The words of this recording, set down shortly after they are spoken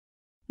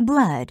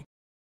blood,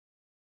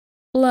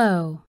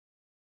 blow,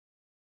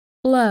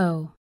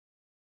 blow,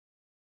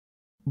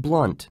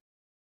 blunt,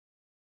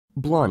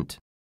 blunt.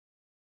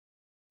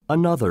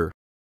 Another,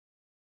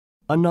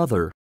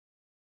 another.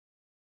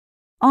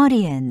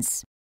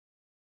 audience,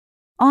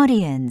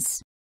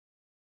 audience.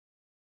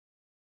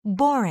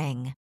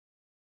 Boring,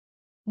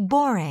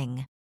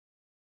 boring.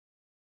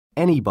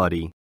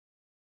 Anybody,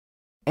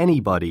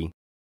 anybody.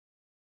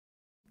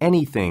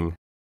 Anything,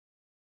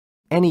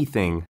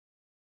 anything.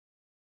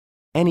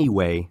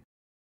 Anyway,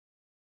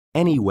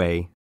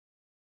 anyway.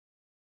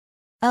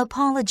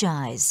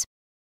 Apologize,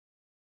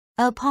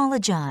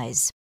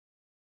 apologize.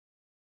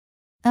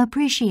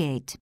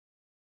 Appreciate,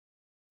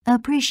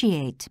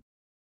 appreciate.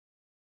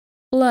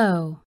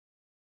 blow,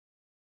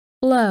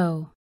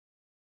 blow,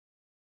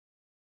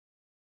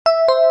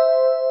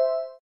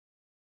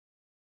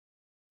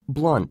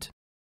 Blunt,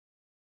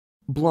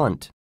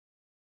 blunt.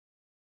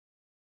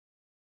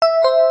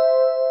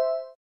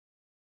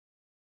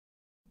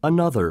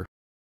 Another,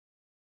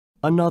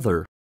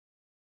 another.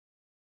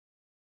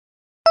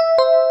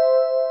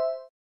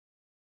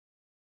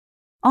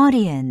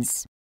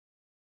 Audience,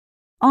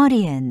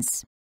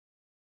 audience.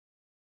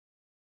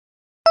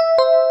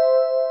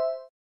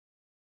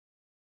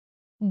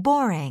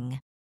 Boring,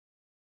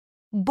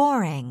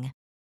 boring.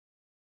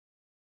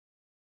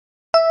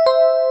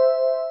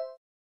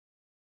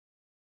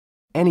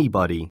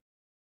 Anybody,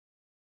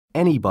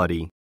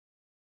 anybody.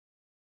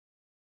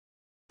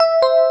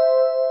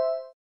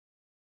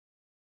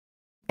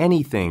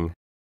 Anything,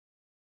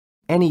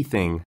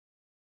 anything.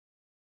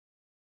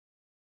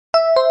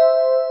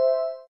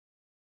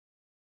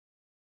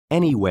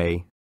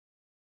 Anyway,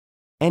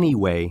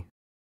 anyway.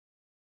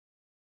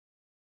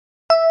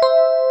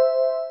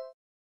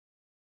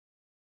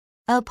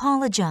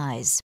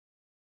 Apologize,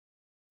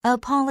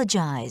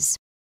 apologize.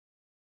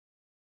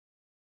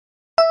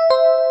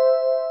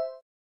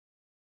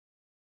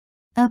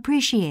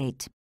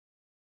 Appreciate,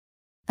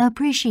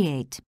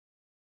 appreciate.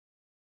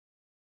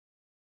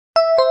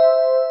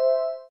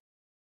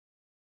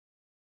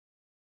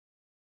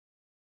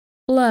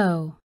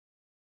 blow,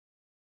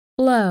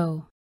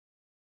 blow,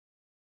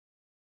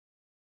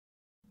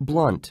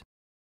 Blunt,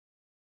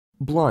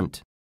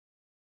 blunt.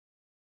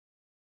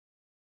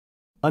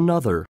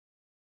 Another,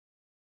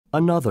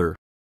 another.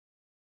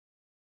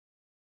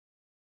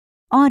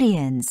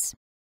 Audience,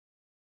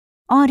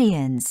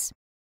 audience.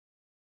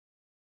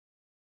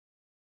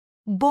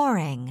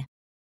 Boring,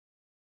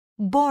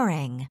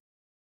 boring.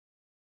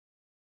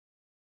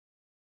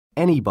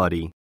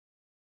 Anybody,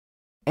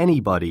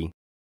 anybody.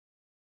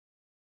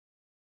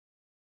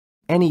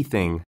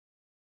 Anything,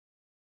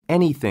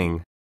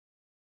 anything.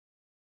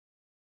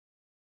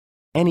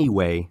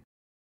 Anyway,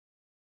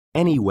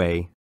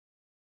 anyway.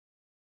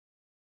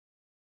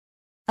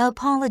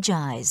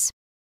 Apologize,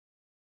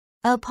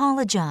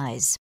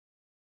 apologize.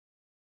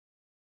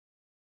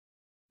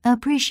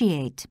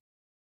 Appreciate,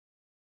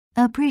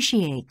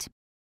 appreciate.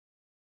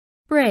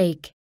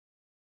 break,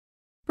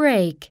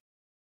 break,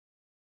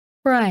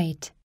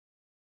 bright,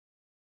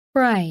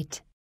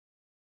 bright.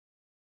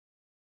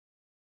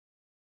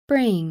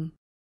 Bring,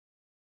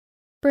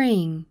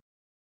 bring.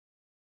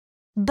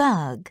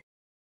 Bug,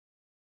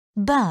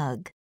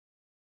 bug.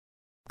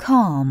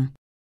 Calm,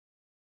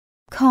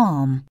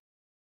 calm.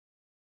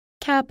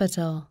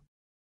 Capital,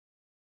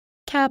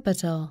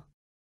 capital.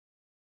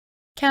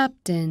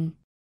 Captain,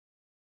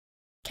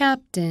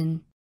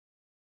 captain.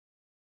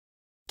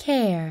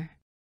 Care,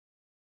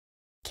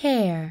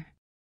 care.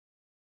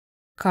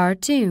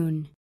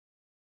 Cartoon,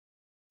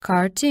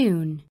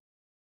 cartoon.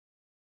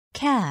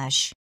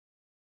 Cash,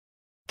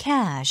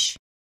 cash.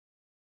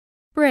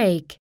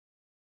 Break,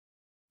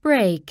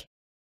 break.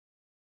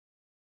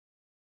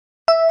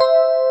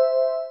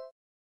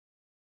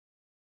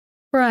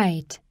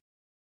 Bright,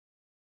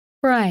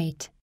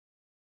 bright.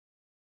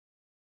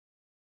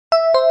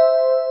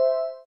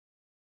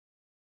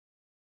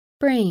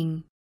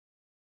 Bring,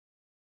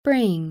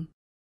 bring.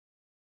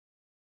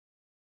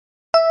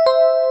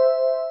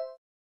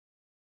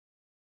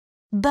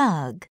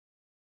 Bug,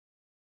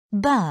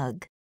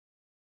 bug.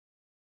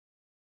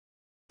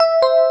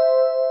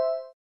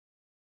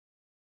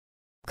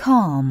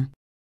 Calm,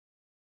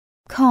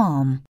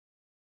 calm.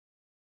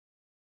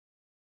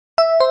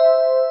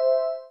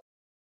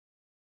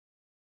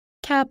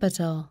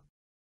 Capital,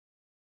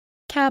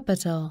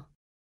 capital.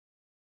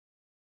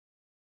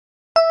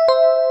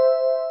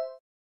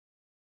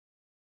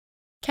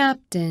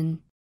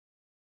 Captain,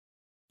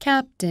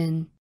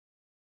 captain.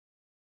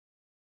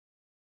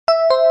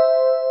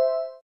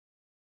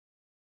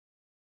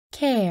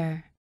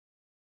 Care,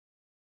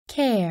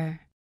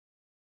 care.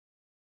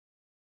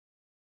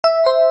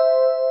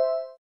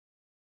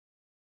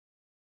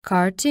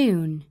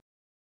 Cartoon,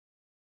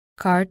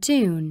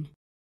 cartoon.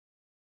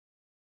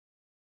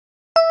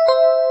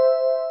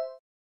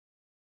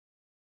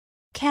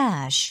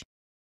 Cash,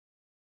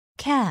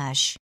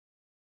 cash.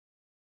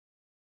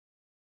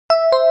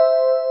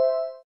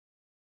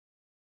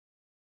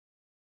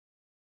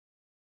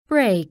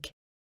 Break,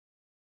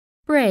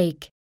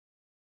 break.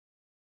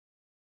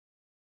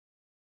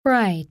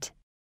 bright,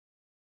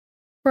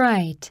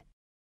 bright.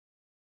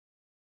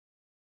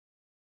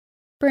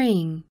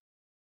 Bring,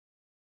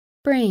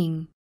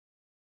 bring.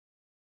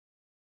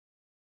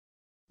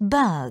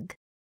 Bug,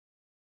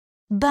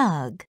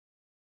 bug.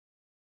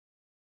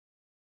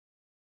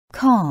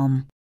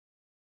 Calm,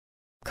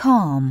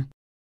 calm.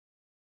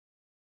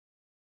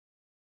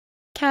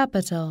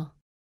 Capital,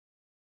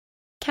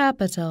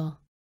 capital.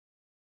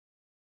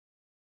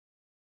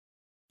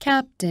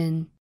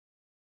 Captain,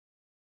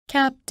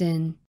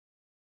 captain.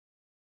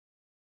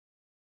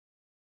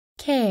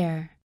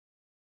 Care,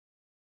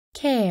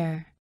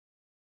 care.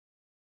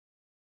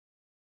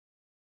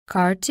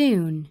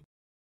 Cartoon,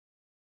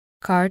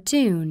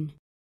 cartoon.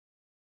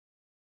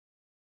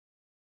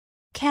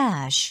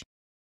 Cash,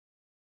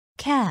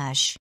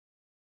 cash.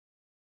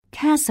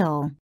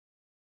 Castle,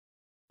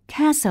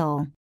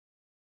 castle.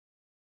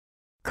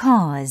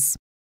 Cause,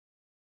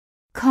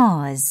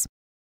 cause.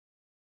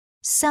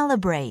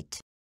 Celebrate,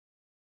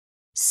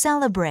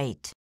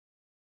 celebrate.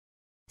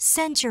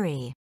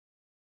 Century,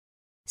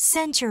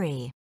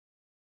 century.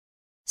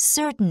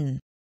 Certain,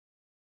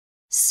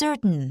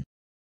 certain.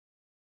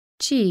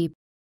 Cheap,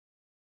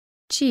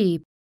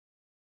 cheap.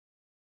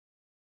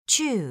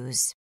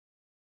 Choose,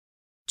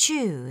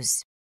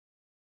 choose.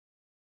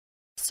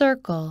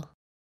 Circle,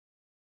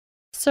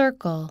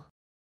 circle.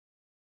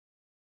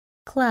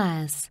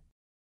 Class,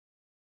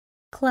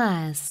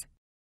 class.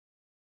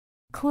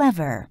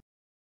 Clever,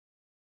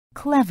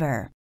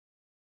 clever.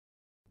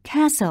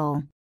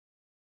 Castle,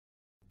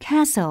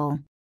 castle.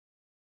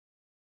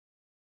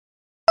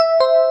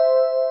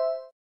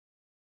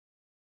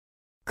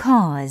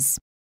 Cause,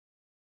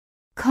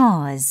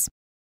 cause.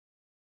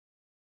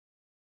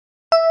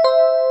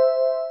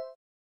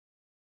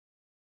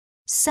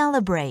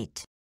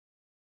 Celebrate,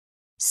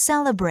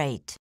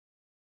 celebrate.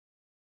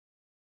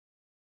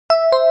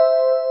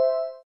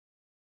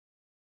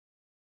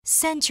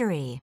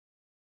 Century,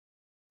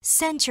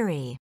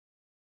 century.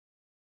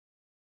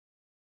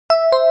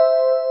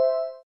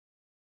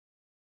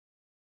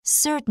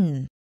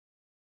 Certain,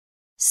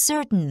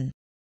 certain.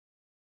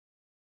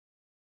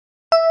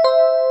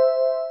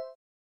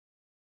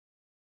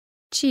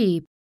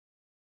 Cheap,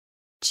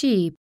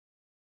 cheap.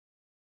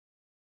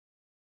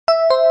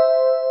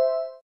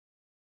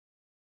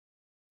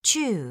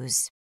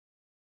 Choose,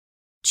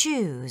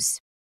 choose.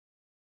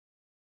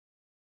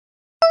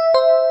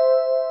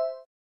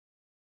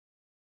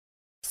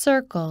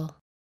 Circle,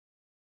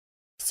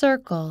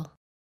 circle.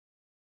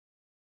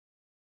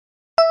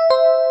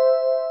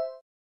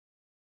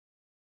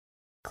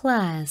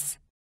 Class,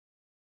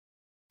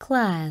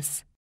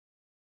 class.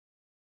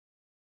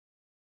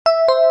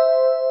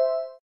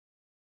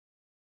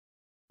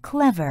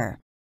 Clever,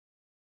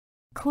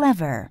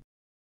 clever.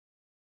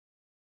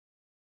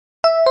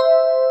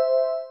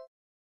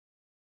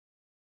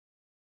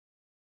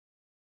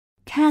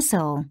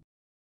 Castle,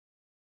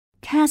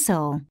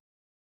 castle.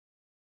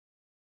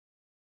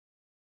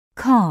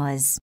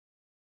 Cause,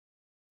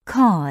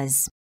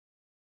 cause.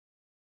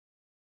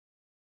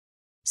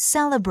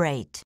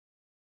 Celebrate,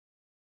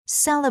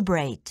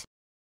 celebrate.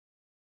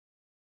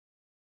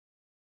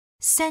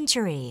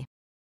 Century,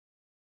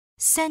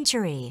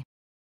 century.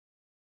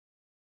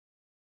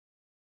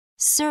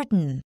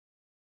 Certain,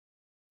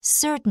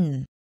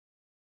 certain.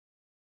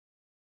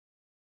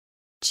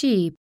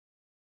 Cheap,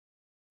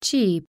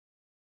 cheap.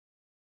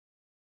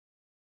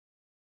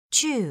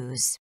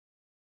 Choose,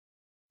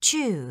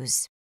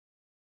 choose.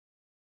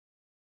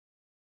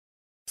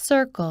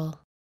 Circle,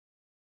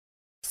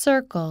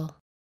 circle.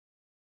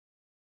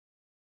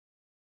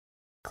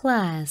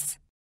 Class,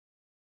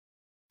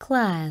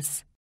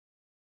 class.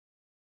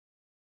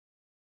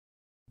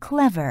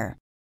 Clever,